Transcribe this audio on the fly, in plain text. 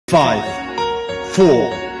5, 4,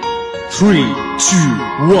 3, 2,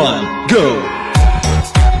 1, go!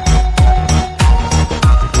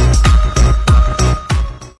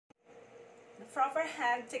 The proper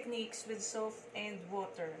hand techniques with soap and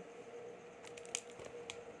water.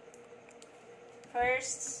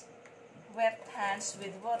 First, wet hands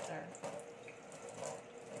with water.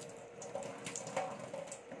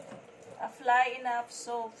 Apply enough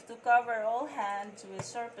soap to cover all hands with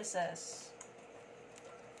surfaces.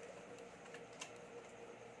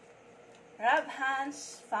 Rub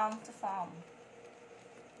hands palm to palm.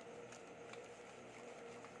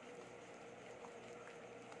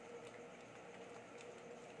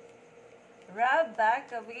 Rub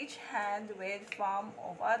back of each hand with palm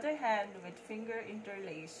of other hand with finger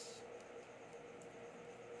interlace.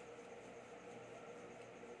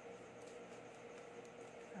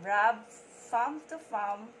 Rub palm to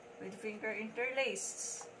palm with finger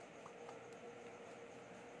interlaced.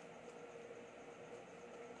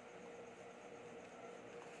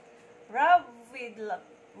 Rub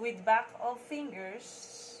with back of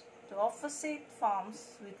fingers to opposite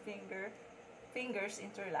palms with fingers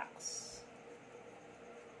interlocks.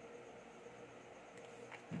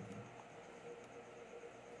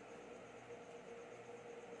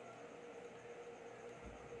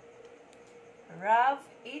 Rub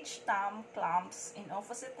each thumb clamps in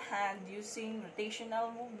opposite hand using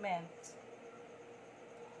rotational movement.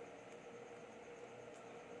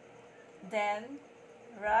 Then,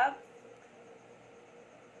 rub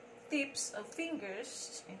tips of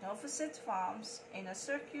fingers in opposite palms in a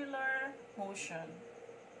circular motion.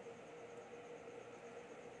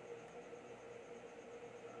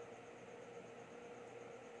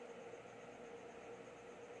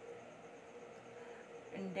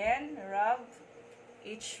 And then rub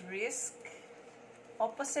each wrist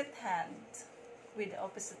opposite hand with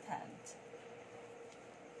opposite hand.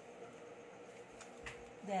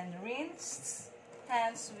 Then rinse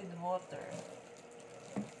hands with water.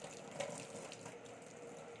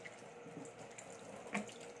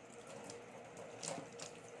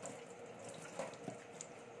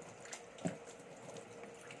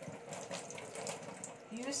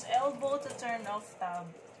 Use elbow to turn off tub.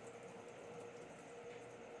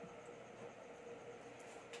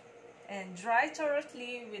 And dry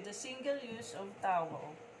thoroughly with a single use of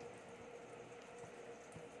towel.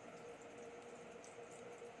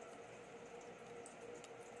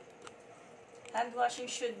 Hand washing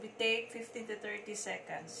should take 15 to 30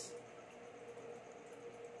 seconds.